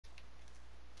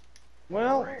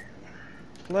Well,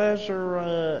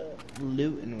 pleasure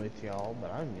looting with y'all, but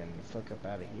I'm getting the fuck up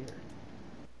out of here.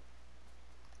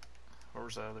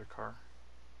 Where's that other car?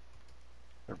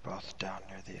 They're both down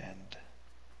near the end.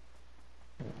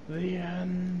 The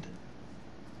end.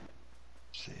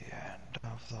 It's the end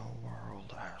of the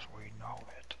world as we know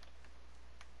it.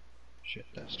 Shit,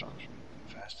 that storm's moving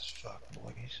fast as fuck,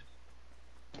 boys.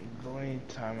 The only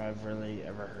time I've really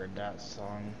ever heard that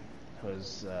song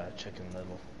was Chicken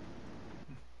Little.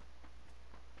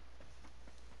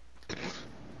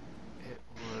 It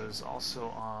was also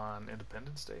on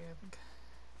Independence Day, I think.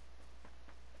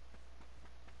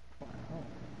 Wow.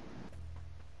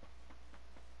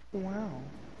 Wow.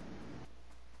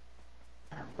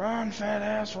 Run, fat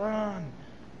ass, run!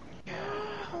 Yeah.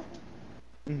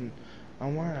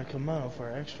 I'm wearing a kimono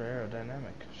for extra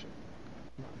aerodynamic.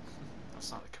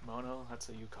 That's not a kimono, that's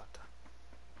a yukata.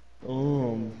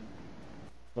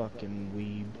 Fucking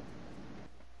weeb.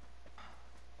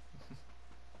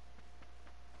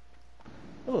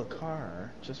 Oh, a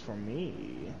car just for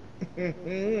me.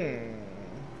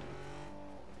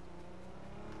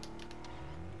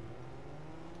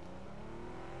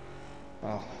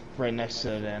 Oh, right next to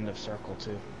the end of circle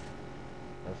too.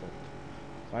 Perfect.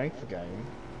 Flank the guy.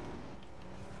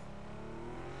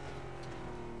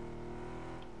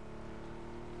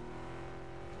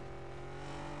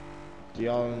 Do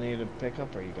y'all need a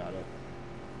pickup or you got it?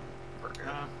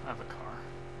 I have a car.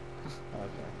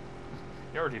 Okay.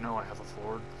 You already know I have a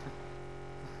Ford.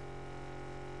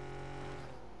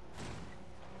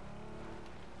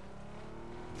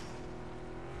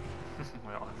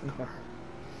 We all have a car.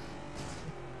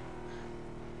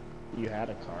 You had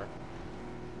a car.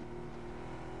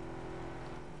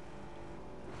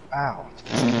 Ow.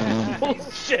 Oh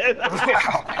shit!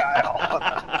 Ow, Kyle.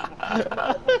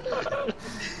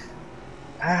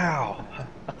 Ow.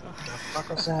 What the fuck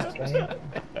was that, game?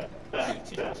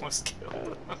 You almost killed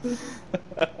him.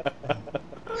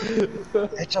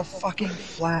 It's a fucking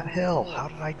flat hill. How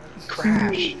did I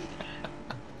crash?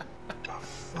 What the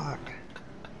fuck?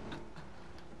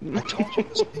 I told you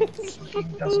this game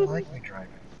fucking doesn't like me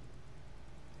driving.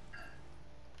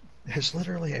 There's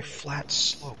literally a flat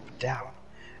slope down,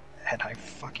 and I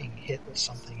fucking hit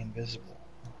something invisible.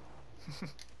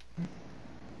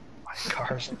 My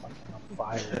car's fucking on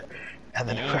fire, and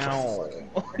then whoever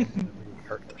fucking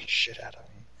hurt the shit out of me.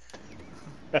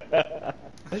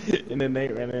 And then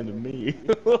Nate ran into me.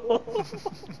 Well,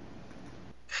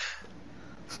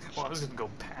 I was gonna go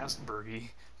past Bergie,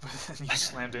 but then you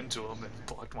slammed into him and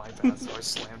blocked my path, so I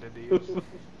slammed into you.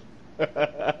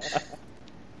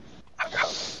 I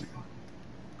got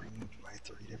removed by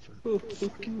 3 different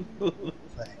fucking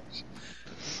things.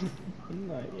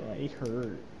 Yeah, he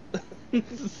hurt.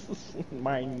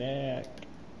 My neck.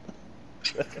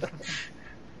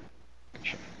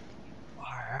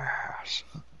 My ass.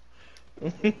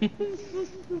 Your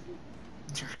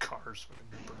car's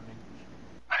fucking burning.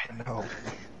 I know.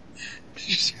 Did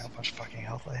you see how much fucking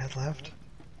health I had left?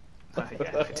 Yeah, I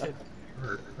did.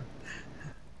 Hurt.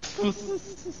 I'm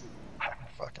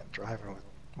fucking driving with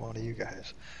one of you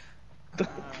guys.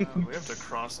 We have to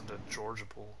cross into Georgia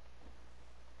Pool.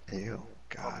 Ew,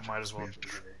 God. Might as well. We have to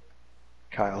hurry.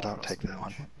 Kyle, don't take that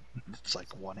one. It's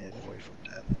like 1 hit away from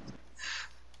death.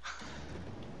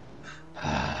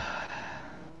 I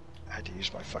had to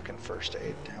use my fucking first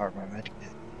aid, or my med kit.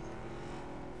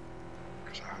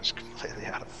 Because I was completely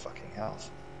out of fucking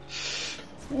health.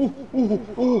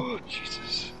 Oh,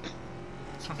 Jesus.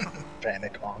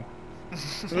 Panic on.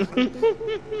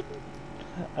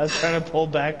 I was trying to pull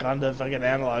back on the fucking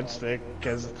analog stick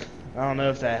because I don't know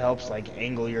if that helps like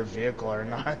angle your vehicle or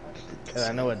not. Because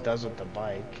I know it does with the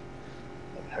bike.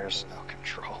 There's no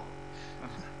control.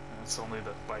 It's only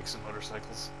the bikes and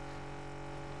motorcycles.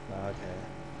 Okay.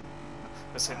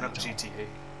 This ain't not GTA.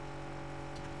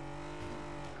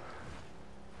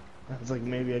 I was like,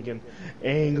 maybe I can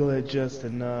angle it just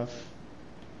enough.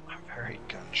 I'm very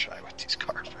gun shy with these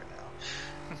cars right now.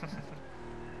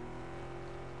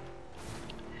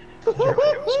 Literally,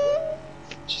 I was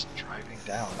just driving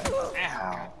down. And, God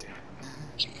ow. damn it.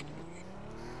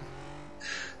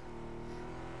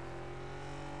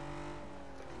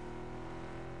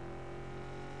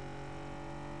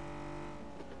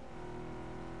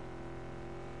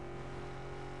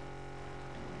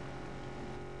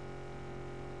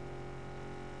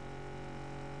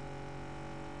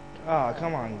 Oh,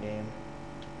 come on, game.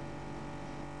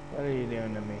 What are you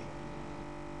doing to me?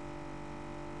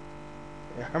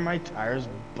 Are my tires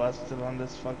busted on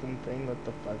this fucking thing? What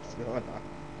the fuck's going on?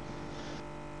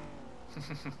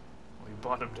 Well, you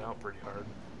bottomed out pretty hard.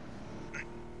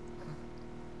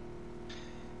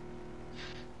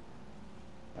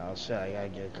 Oh shit, I gotta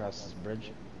get across this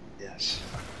bridge. Yes.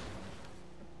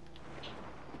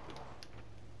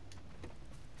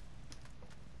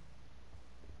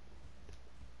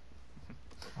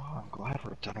 Oh, I'm glad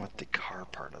we're done with the car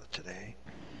part of today.